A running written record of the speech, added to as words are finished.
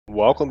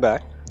Welcome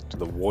back to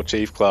the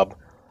Warchief Club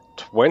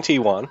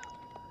 21.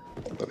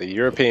 We've got the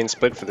European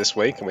split for this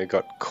week, and we've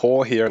got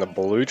coRe here in the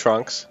blue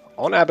trunks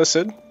on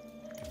Abbasid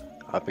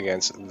up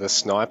against the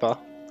Sniper,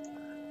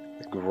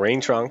 the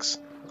green trunks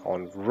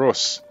on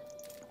Rus.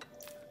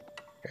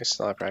 Okay,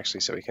 Sniper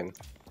actually, so we can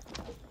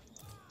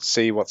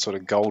see what sort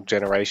of gold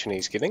generation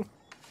he's getting.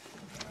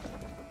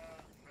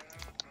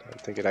 I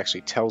don't think it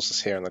actually tells us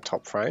here in the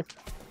top frame.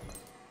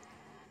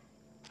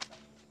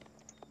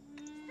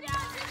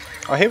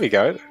 Oh, here we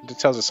go. It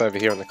tells us over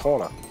here in the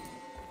corner.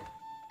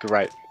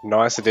 Great.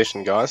 Nice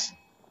addition, guys.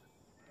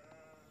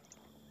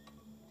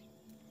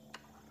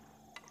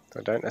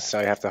 I don't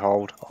necessarily have to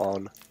hold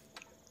on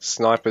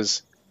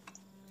Sniper's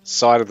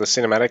side of the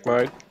cinematic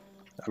mode.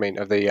 I mean,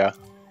 of the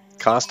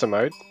caster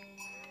mode.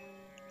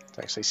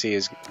 To actually see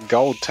his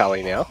gold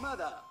tally now.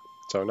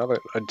 So another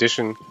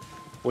addition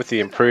with the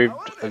improved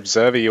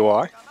Observer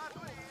UI.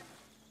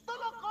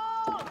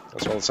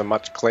 As well as a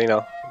much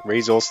cleaner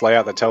resource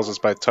layout that tells us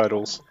both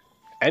totals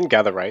and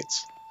gather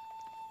rates.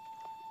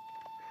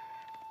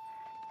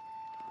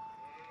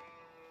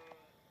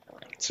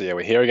 So yeah,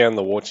 we're here again in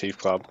the Warchief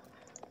Club.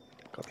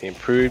 Got the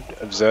improved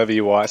Observer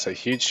UI, so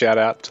huge shout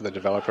out to the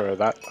developer of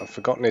that. I've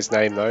forgotten his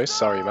name though,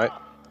 sorry mate.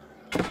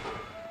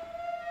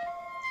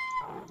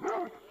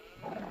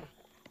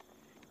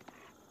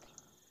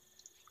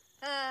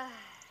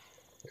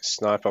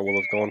 Sniper will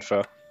have gone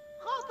for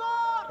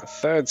a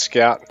third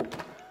scout.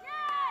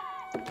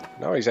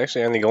 No, he's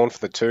actually only gone for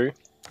the two.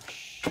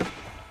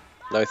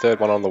 No third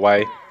one on the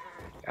way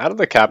out of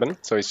the cabin,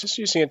 so he's just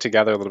using it to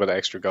gather a little bit of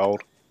extra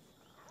gold.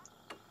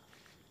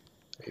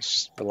 He's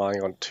just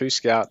relying on two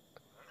scout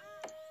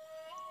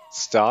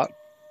start,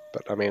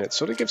 but I mean it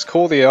sort of gives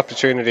coRe the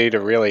opportunity to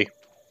really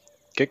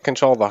get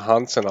control of the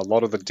hunts and a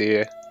lot of the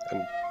deer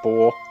and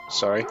boar,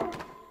 sorry,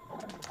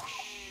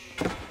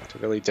 to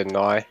really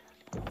deny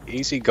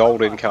easy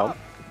gold income.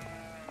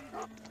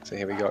 So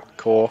here we got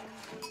coRe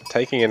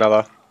taking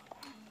another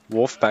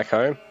wolf back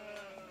home.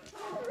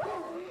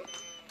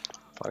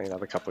 Finding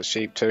another couple of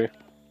sheep too.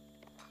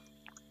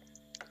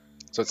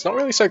 So it's not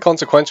really so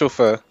consequential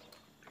for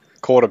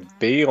coRe to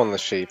be on the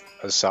sheep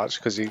as such,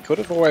 because he could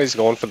have always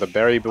gone for the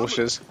berry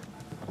bushes,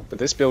 but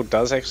this build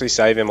does actually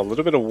save him a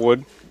little bit of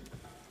wood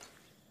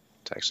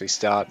to actually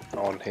start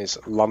on his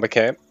lumber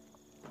camp.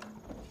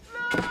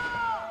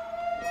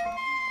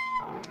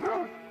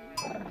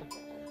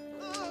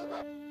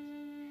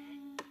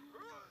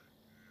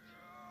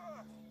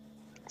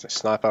 So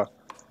Sniper,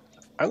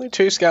 only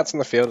two scouts in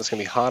the field. It's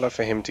going to be harder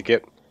for him to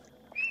get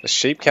the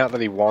sheep count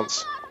that he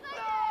wants.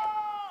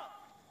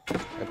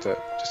 And to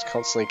just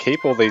constantly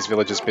keep all these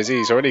villagers busy.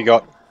 He's already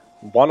got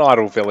one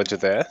idle villager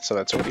there, so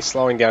that's already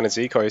slowing down his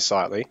eco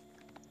slightly.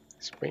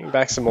 He's bringing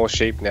back some more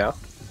sheep now.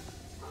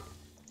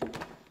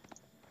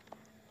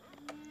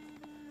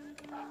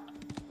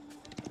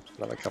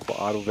 Another couple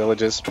of idle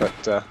villagers,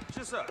 but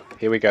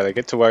here we go. They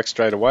get to work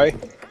straight away. He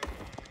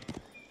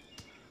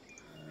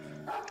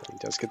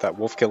does get that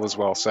wolf kill as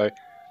well, so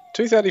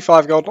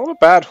 235 gold, not a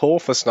bad haul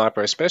for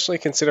Sniper, especially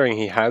considering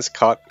he has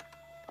cut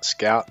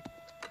Scout.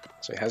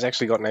 So he has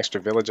actually got an extra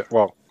villager.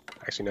 Well,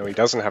 actually no, he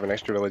doesn't have an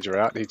extra villager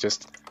out. He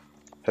just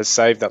has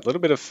saved that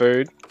little bit of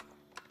food.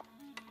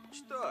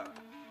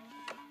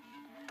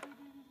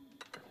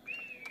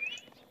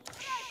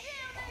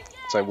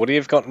 So would he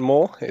have gotten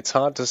more? It's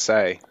hard to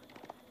say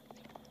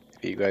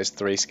if he goes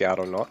 3 Scout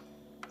or not.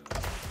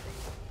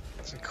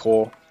 So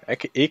coRe,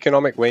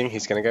 economic wing,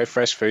 he's going to go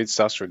fresh food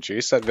stuffs to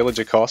reduce that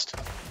villager cost.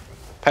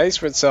 Pays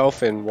for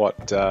itself in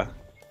what,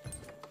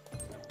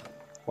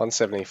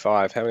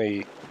 175, how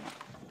many,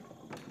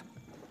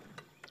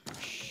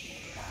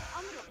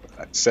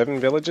 7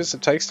 villages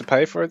it takes to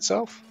pay for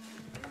itself?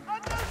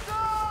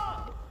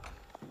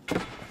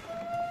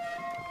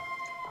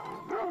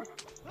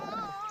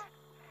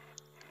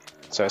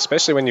 So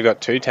especially when you've got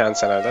 2 town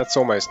center, that's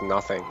almost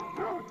nothing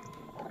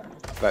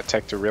for that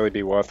tech to really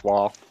be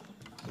worthwhile.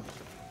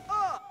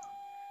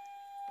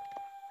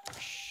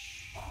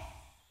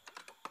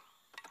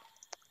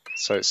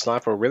 So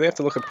Sniper will really have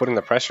to look at putting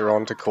the pressure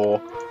on to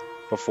coRe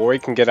before he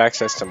can get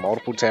access to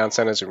multiple town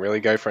centers and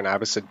really go for an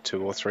Abbasid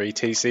 2 or 3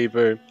 TC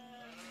boom.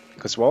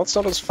 Because while it's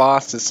not as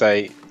fast as,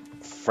 say,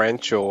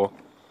 French or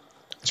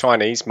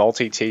Chinese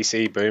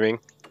multi-TC booming,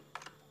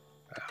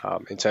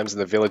 in terms of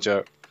the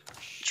villager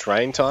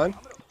train time,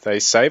 they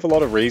save a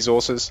lot of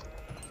resources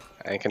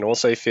and can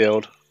also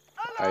field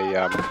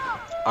a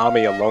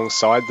army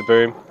alongside the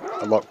boom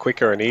a lot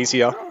quicker and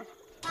easier.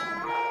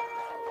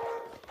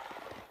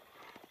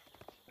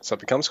 So it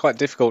becomes quite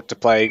difficult to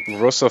play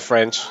Rus or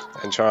French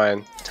and try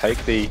and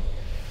take the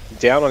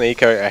down on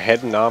eco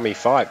ahead in army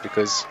fight,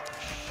 because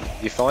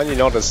you find you're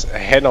not as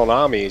ahead on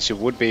army as you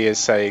would be as,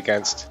 say,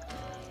 against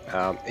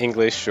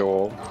English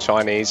or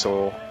Chinese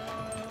or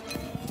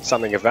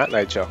something of that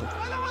nature.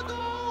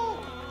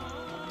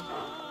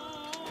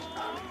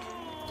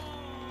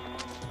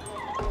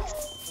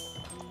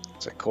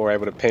 So coRe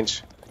able to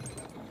pinch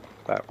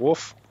that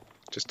wolf.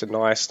 Just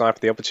deny Sniper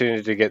the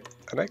opportunity to get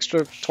an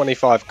extra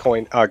 25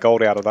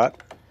 gold out of that.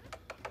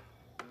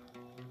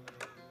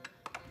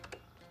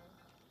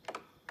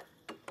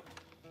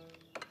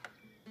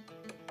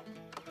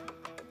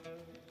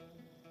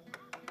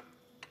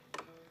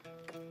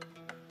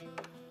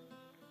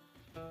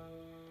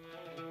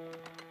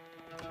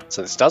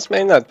 So this does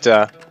mean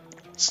that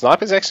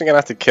Sniper's actually going to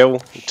have to kill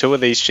 2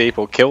 of these sheep,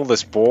 or kill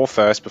this boar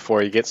first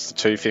before he gets the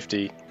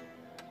 250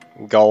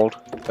 gold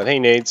that he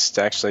needs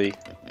to actually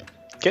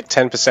get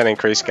 10%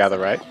 increased gather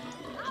rate.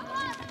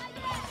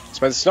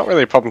 So it's not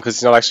really a problem because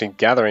he's not actually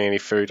gathering any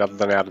food other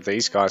than out of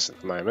these guys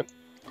at the moment.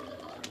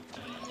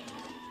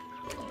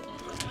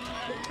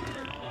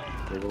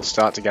 We will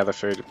start to gather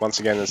food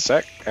once again in a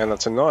sec, and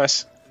that's a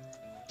nice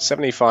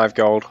 75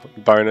 gold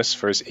bonus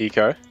for his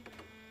eco.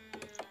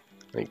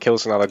 And he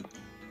kills another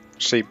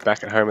sheep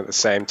back at home at the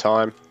same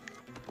time.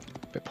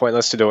 Bit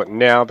pointless to do it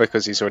now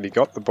because he's already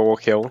got the boar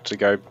kill to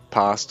go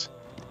past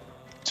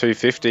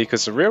 250,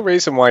 because the real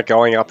reason why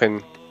going up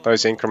in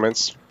those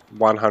increments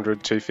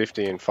 100,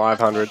 250 and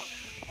 500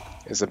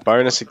 is the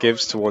bonus it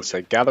gives towards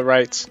their gather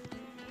rates,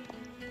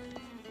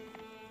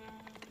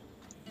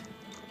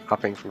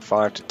 upping from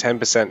 5 to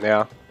 10%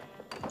 now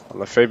on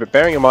the food. But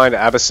bearing in mind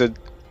Abbasid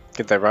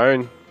get their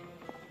own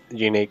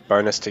unique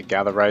bonus to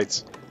gather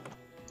rates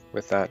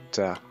with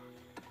that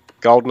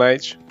Golden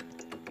Age.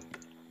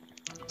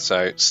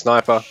 So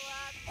Sniper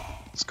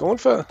is going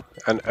for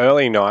an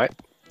early night.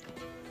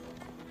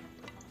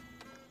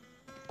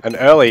 An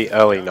early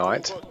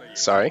night,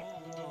 sorry.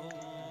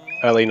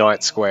 Early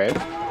night squared.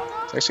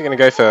 He's actually going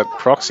to go for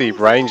proxy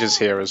ranges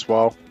here as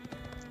well.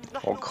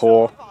 Or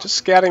coRe. Just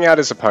scouting out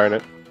his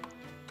opponent.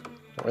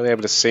 Not really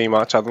able to see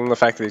much other than the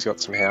fact that he's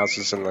got some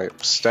houses and the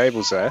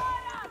stables there.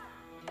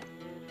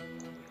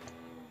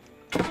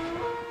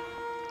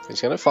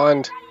 He's going to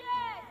find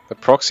the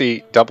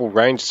proxy double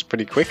range is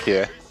pretty quick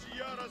here.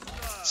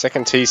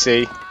 Second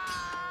TC.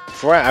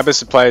 Before our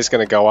Abbasid player is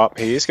going to go up,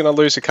 he is going to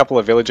lose a couple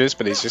of villages,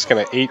 but he's just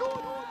going to eat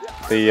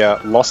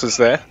the losses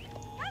there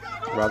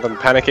rather than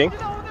panicking.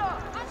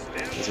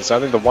 It's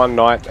only the one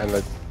knight and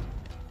the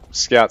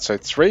scout, so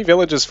 3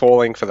 villages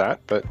falling for that,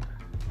 but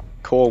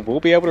coRe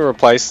will be able to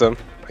replace them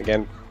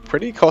again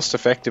pretty cost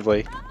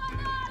effectively,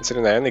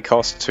 considering they only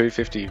cost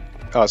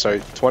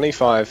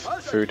 25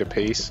 food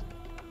apiece.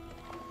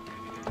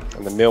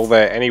 And the mill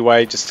there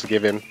anyway, just to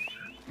give him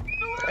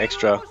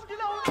extra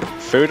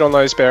food on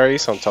those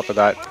berries. On top of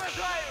that,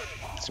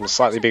 some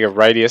slightly bigger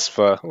radius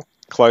for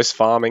close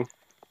farming.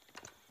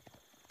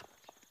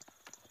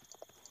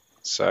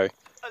 So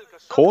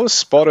coRe's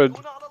spotted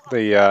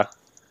the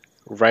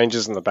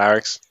rangers in the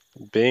barracks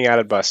being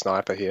added by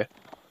Sniper here.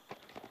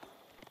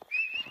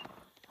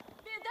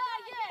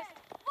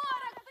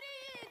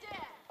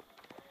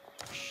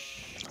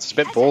 It's a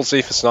bit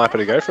ballsy for Sniper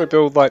to go for a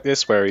build like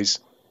this where he's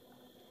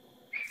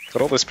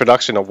got all this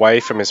production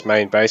away from his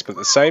main base, but at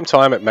the same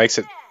time it makes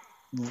it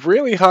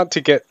really hard to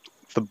get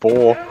the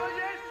boar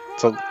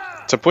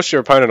to push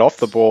your opponent off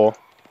the boar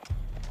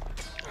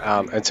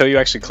until you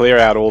actually clear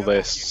out all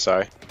this.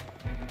 So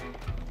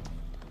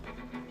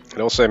it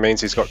also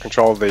means he's got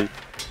control of the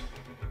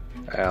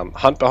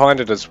hunt behind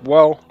it as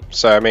well.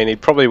 So I mean, he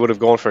probably would have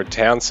gone for a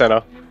town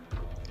center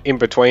in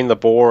between the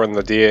boar and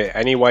the deer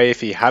anyway if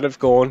he had have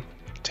gone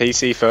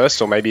TC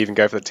first, or maybe even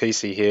go for the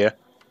TC here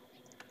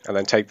and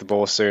then take the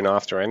boar soon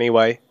after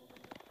anyway.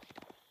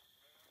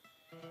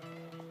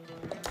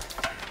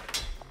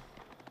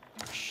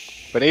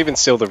 But even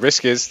still, the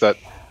risk is that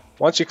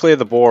once you clear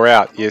the boar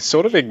out, you're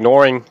sort of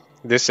ignoring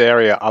this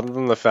area other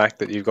than the fact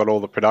that you've got all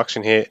the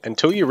production here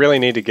until you really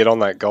need to get on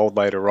that gold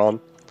later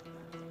on.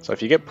 So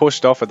if you get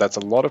pushed off it, that's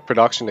a lot of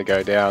production to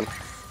go down.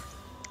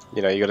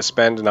 You know, you got to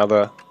spend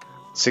another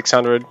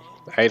 600,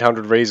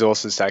 800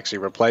 resources to actually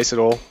replace it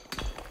all.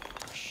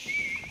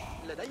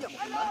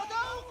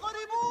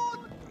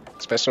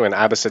 Especially when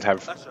Abbasid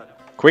have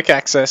quick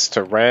access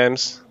to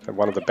rams and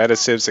one of the better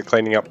civs at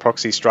cleaning up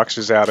proxy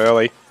structures out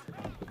early.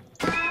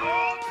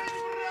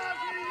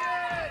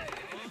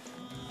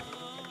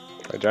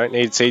 They don't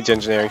need siege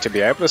engineering to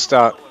be able to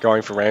start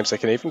going for rams. They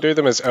can even do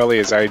them as early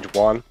as age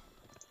 1.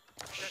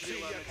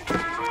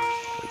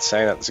 It's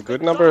saying that there's a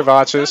good number of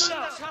archers,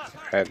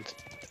 and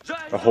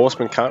the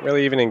horsemen can't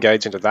really even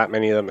engage into that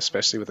many of them,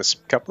 especially with a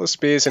couple of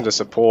spears into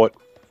support.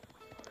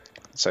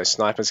 So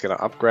Sniper's going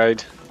to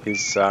upgrade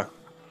his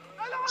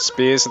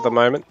spears at the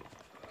moment.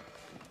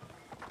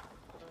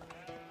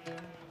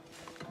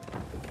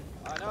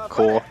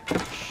 coRe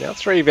now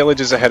 3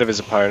 villages ahead of his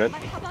opponent,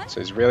 so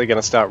he's really going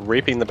to start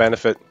reaping the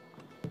benefit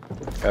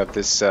of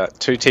this 2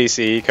 TC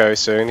eco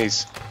soon.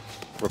 He's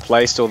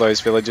replaced all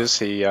those villages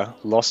he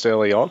lost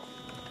early on.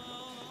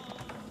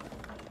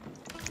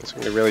 So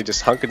we're going to really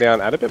just hunker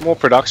down, add a bit more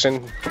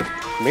production,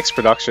 mixed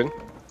production,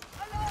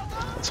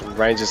 and some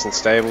ranges and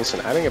stables,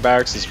 and adding a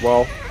barracks as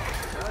well.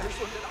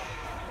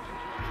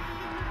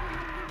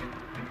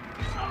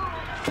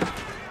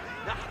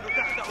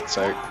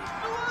 So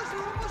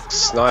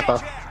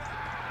Sniper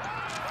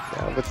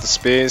now with the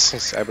spears,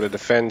 he's able to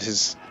defend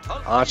his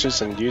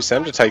archers and use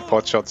them to take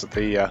pot shots at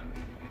the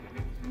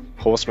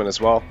horsemen as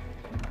well.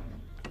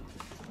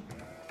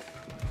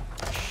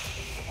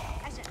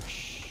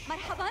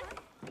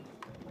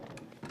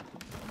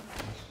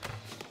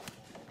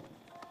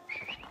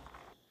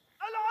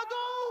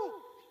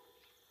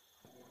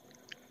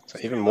 So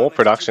even more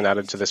production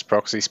added to this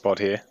proxy spot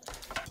here.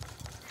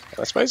 And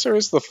I suppose there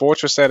is the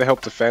fortress there to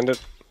help defend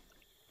it.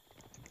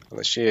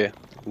 the sheer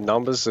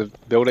numbers of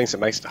buildings, it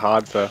makes it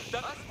hard for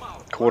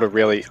coRe to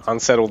really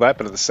unsettle that,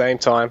 but at the same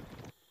time,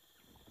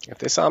 if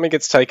this army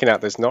gets taken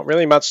out, there's not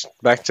really much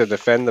back to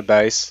defend the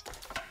base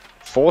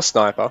for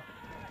Sniper,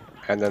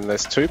 and then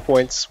there's 2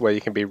 points where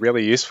you can be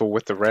really useful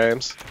with the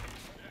Rams.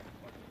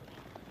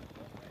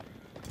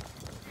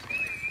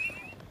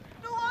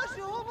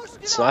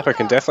 Sniper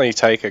can definitely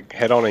take a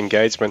head-on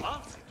engagement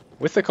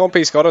with the comp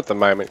he's got at the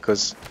moment,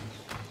 because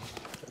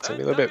it's a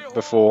little bit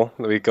before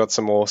we've got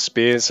some more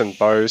spears and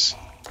bows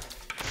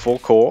for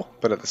coRe,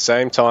 but at the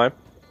same time,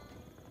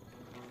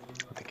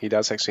 I think he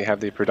does actually have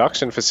the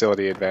production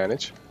facility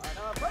advantage.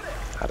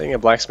 Adding a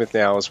blacksmith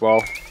now as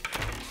well.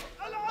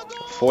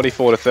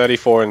 44 to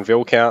 34 in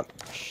Vil count.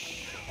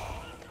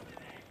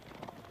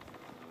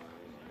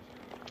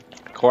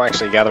 coRe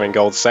actually gathering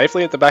gold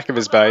safely at the back of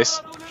his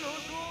base.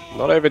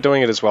 Not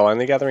overdoing it as well,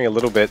 only gathering a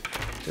little bit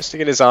just to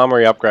get his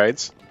armory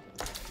upgrades.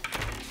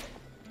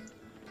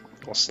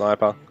 Or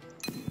Sniper.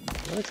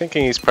 Really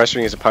thinking he's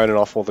pressuring his opponent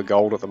off all the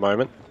gold at the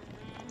moment.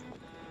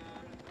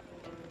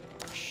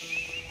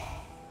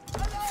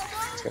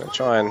 He's going to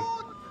try and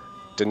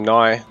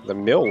deny the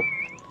mill.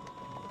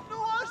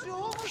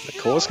 The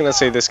coRe's going to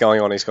see this going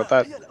on. He's got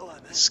that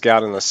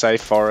scout in the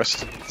safe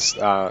forest,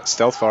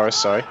 stealth forest,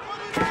 sorry.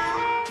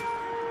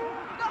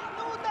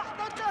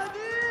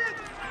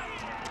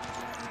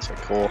 So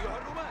coRe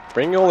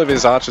bringing all of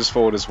his archers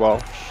forward as well.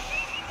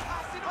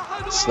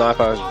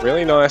 Sniper,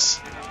 really nice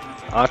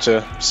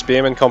archer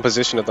spearman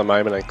composition at the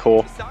moment, and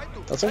coRe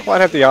doesn't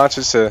quite have the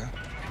archers to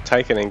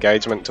take an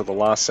engagement until the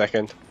last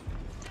second.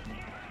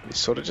 He's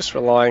sort of just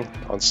relying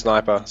on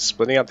Sniper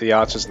splitting up the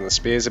archers and the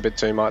spears a bit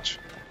too much.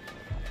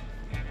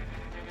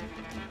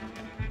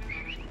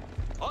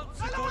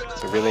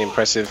 It's a really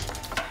impressive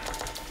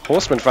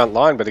horseman front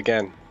line, but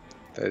again,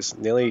 there's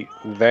nearly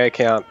their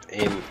count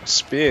in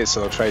spears,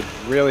 so they'll trade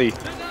really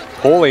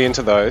poorly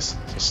into those.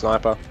 So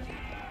Sniper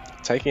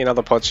taking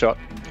another pot shot,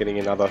 getting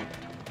another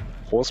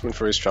horseman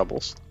for his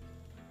troubles.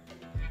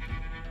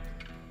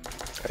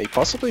 And he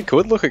possibly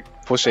could look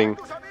at pushing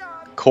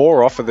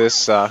coRe off of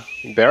this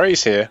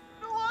berries here.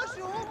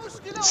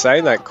 It's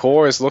saying that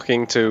coRe is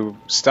looking to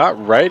start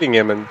raiding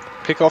him and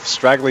pick off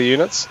straggler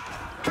units.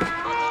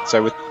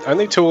 So with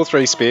only 2 or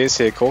 3 spears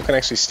here, coRe can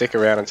actually stick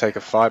around and take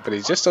a fight, but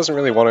he just doesn't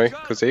really want to,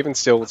 because even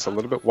still it's a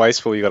little bit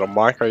wasteful. You got to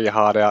micro your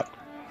heart out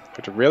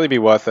for it to really be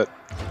worth it.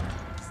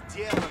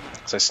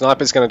 So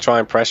Sniper's going to try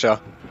and pressure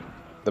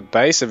the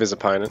base of his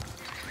opponent.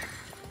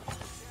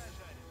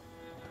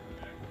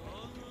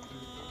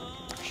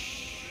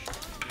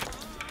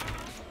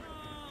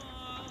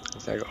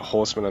 They've got a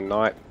horseman and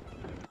knight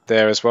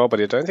there as well,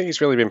 but I don't think he's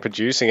really been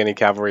producing any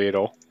cavalry at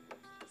all.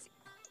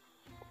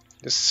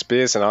 Just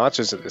spears and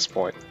archers at this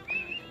point.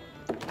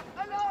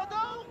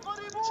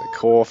 So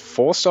coRe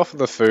forced off of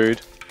the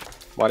food.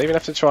 Might even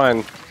have to try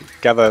and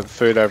gather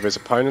food over his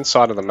opponent's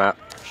side of the map.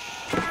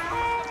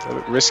 A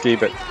little bit risky,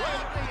 but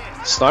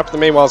Sniper,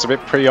 meanwhile, is a bit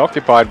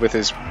preoccupied with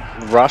his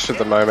rush at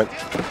the moment.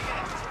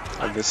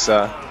 And this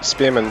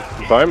spearman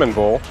bowman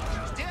ball.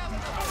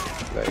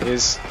 There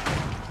is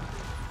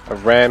a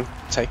ram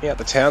taking out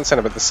the town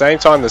centre, but at the same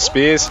time the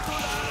spears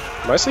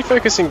mostly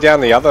focusing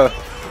down the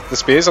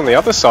spears on the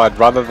other side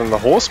rather than the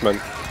horsemen.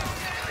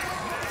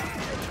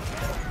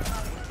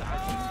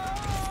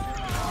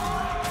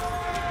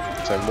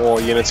 So more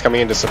units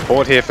coming in to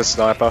support here for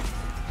Sniper.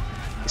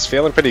 He's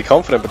feeling pretty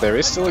confident, but there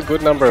is still a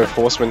good number of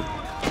horsemen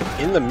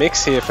in the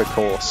mix here for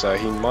coRe, so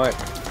he might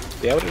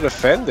be able to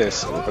defend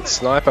this. But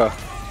Sniper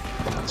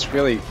has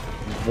really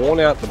worn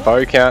out the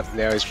bow count.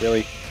 Now he's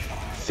really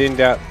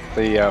thinned out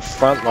the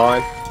front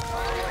line.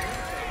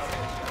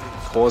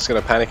 coRe's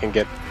going to panic and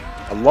get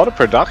a lot of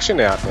production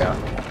out now.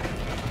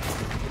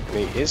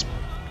 And he is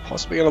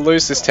possibly going to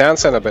lose this town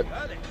centre, but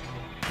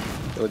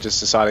they're just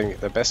deciding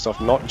they're best off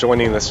not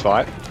joining this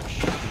fight.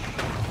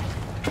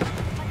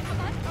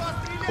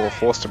 coRe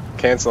forced to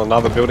cancel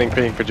another building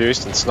being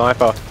produced, and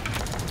Sniper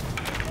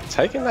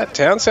taking that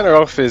town centre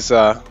off his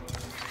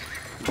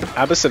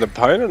Abbasid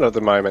opponent at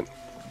the moment.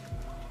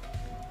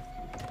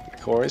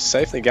 coRe is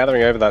safely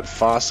gathering over that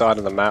far side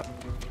of the map.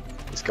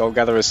 His gold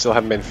gatherers still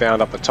haven't been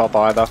found up the top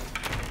either.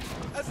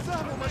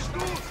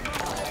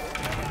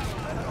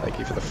 Thank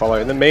you for the follow.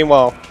 In the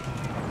meanwhile,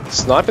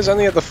 Sniper's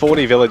only at the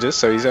 40 villages,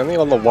 so he's only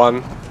on the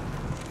 1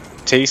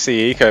 TC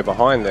eco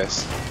behind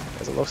this.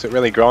 As it looks at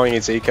really growing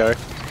his eco.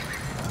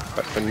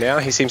 But for now,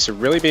 he seems to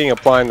really be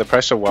applying the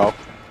pressure well.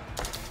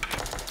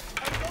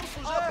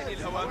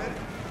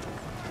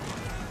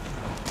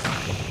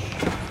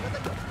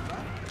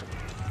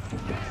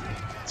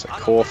 So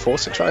coRe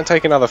forced to try and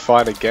take another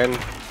fight again.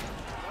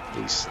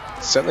 He's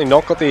certainly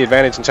not got the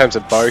advantage in terms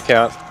of bow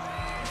count.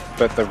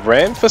 But the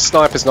ram for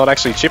Sniper's not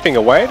actually chipping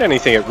away at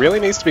anything. It really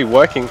needs to be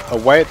working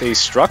away at these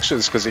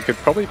structures, because he could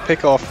probably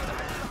pick off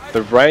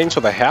the range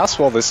or the house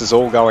while this is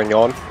all going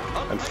on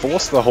and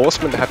force the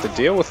horsemen to have to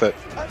deal with it.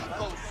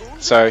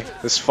 So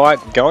this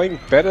fight going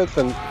better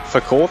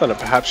for coRe than it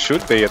perhaps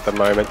should be at the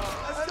moment,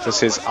 because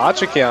his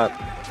archer count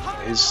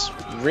is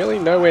really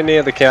nowhere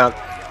near the count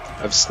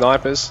of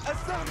Sniper's.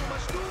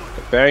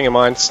 But bearing in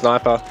mind,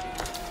 Sniper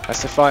Has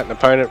to fight an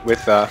opponent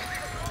with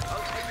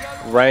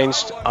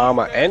ranged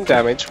armor and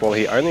damage, while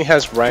he only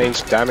has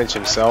ranged damage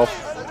himself.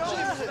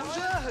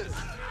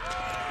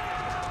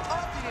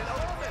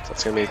 So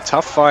it's going to be a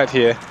tough fight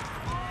here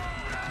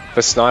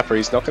for Sniper.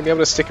 He's not going to be able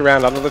to stick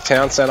around under the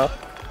town center.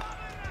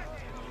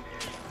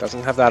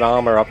 Doesn't have that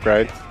armor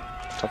upgrade.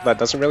 Top of that,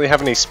 doesn't really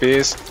have any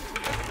spears.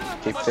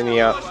 Keep thinning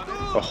out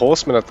the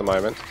horseman at the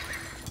moment.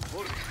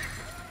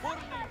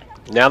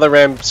 Now the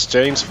ram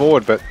streams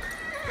forward, but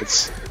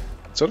it's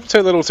sort of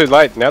too little too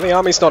late. Now the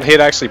army's not here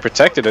to actually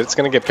protect it. It's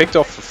going to get picked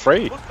off for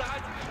free.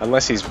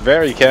 Unless he's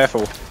very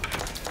careful.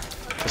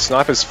 The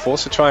Sniper's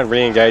forced to try and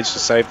re-engage to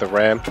save the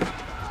ram.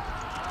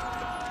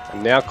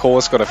 And now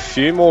coRe's got a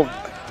few more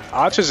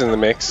archers in the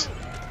mix.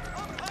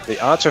 The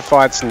archer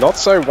fight's not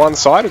so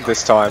one-sided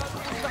this time.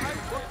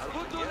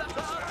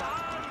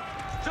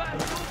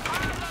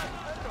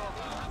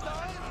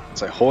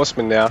 So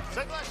horsemen now,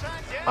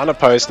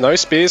 unopposed, no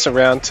spears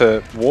around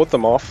to ward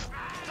them off.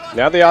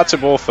 Now the archer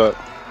ball for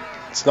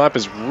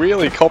Sniper's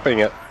really copying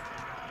it.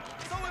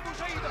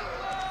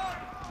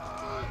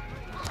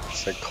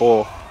 So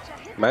coRe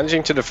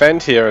managing to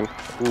defend here, and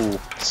ooh,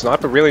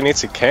 Sniper really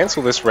needs to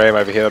cancel this ram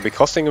over here. It'll be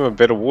costing him a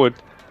bit of wood.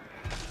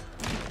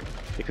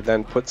 He could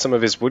then put some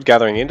of his wood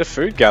gathering into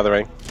food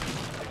gathering.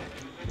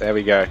 There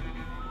we go.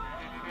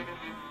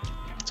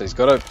 So he's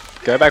got to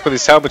go back with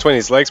his tail between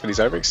his legs, but he's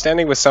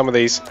overextending with some of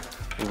these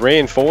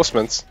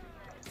reinforcements.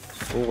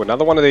 Ooh,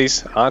 another one of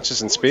these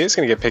archers and spears is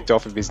going to get picked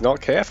off if he's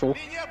not careful.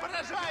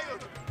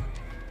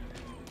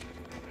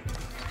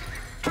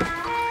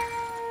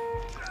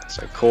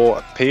 So coRe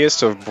appears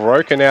to have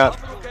broken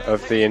out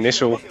of the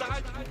initial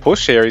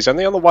push here. He's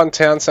only on the one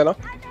town center,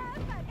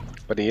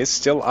 but he is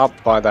still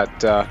up by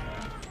that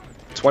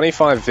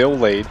 25 Vil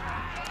lead.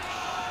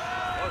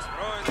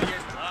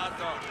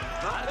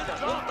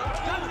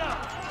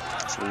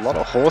 A lot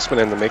of horsemen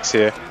in the mix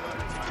here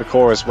for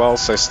coRe as well,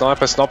 so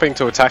Sniper stopping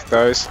to attack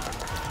those.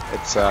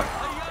 It's a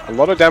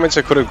lot of damage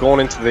that could have gone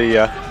into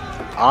the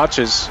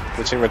archers,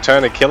 which in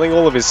return are killing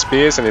all of his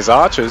spears and his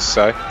archers,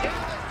 so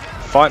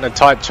fighting a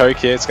tight choke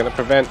here. It's going to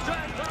prevent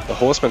the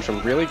horsemen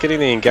from really getting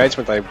the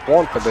engagement they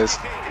want, but there's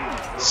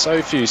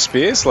so few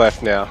spears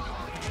left now.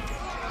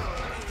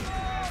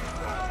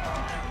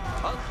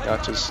 The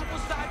archers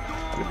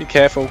have to be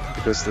careful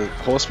because the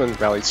horsemen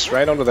rallied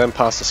straight onto them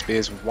past the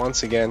spears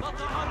once again.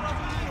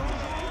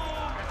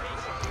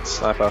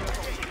 Sniper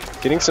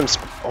getting some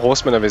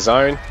horsemen of his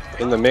own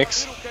in the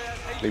mix.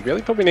 But he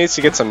really probably needs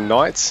to get some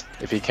knights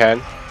if he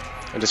can,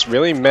 and just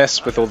really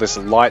mess with all this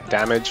light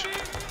damage.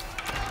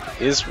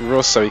 He is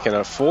Rus, so he can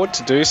afford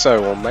to do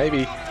so, or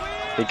maybe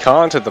he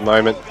can't at the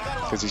moment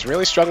because he's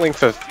really struggling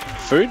for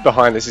food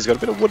behind this. He's got a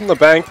bit of wood in the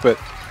bank, but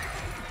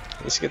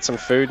he needs to get some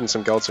food and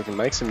some gold so he can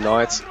make some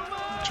knights.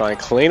 Try and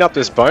clean up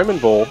this bowman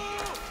ball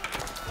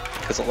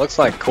because it looks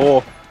like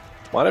coRe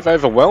might have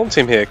overwhelmed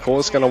him here.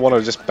 coRe's going to want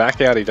to just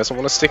back out. He doesn't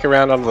want to stick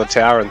around under the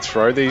tower and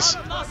throw these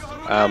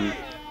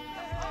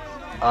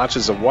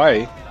archers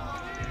away.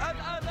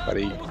 But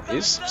he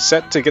is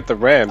set to get the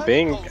ram.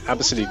 Being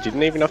Abbasid, he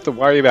didn't even have to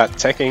worry about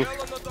teching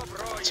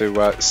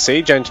to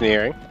siege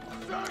engineering.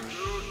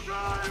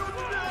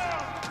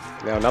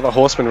 Now another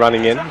horseman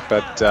running in,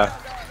 but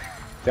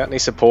without any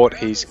support,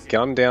 he's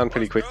gunned down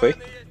pretty quickly.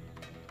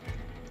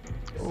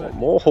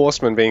 More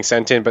horsemen being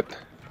sent in, but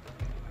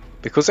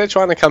because they're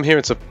trying to come here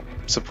and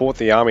support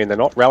the army and they're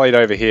not rallied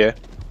over here,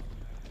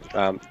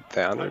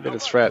 they're under a bit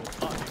of threat.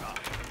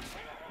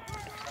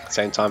 At the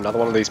same time, another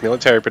one of these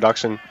military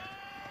production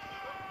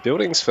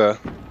buildings for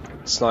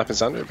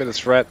Sniper's under a bit of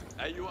threat.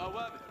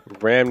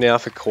 Ram now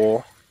for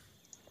coRe.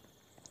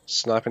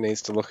 Sniper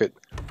needs to look at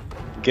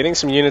getting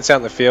some units out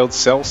in the field,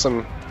 sell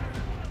some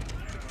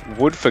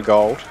wood for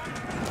gold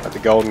at the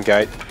Golden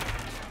Gate,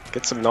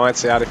 get some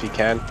knights out if he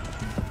can.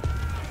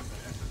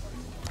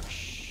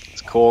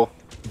 It's coRe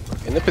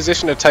in the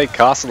position to take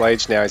Castle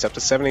Age now. He's up to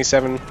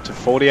 77 to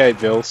 48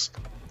 Vils.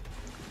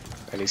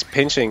 And he's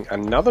pinching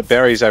another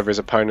berries over his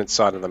opponent's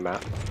side of the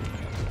map.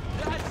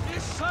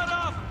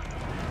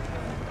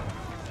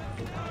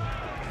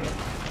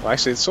 Well,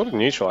 actually, it's sort of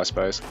neutral, I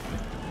suppose.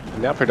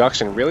 And now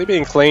production really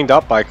being cleaned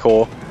up by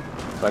coRe.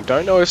 I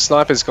don't know if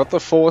Sniper's got the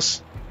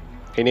force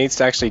he needs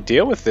to actually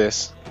deal with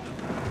this.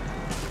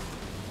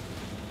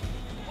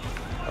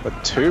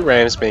 But 2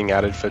 rams being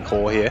added for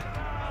coRe here.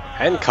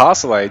 And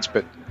Castle Age,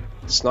 but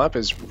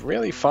Sniper's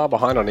really far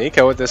behind on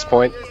eco at this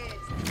point.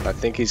 I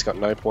think he's got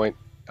no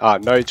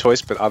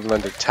choice but other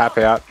than to tap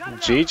out.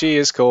 GG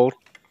is called.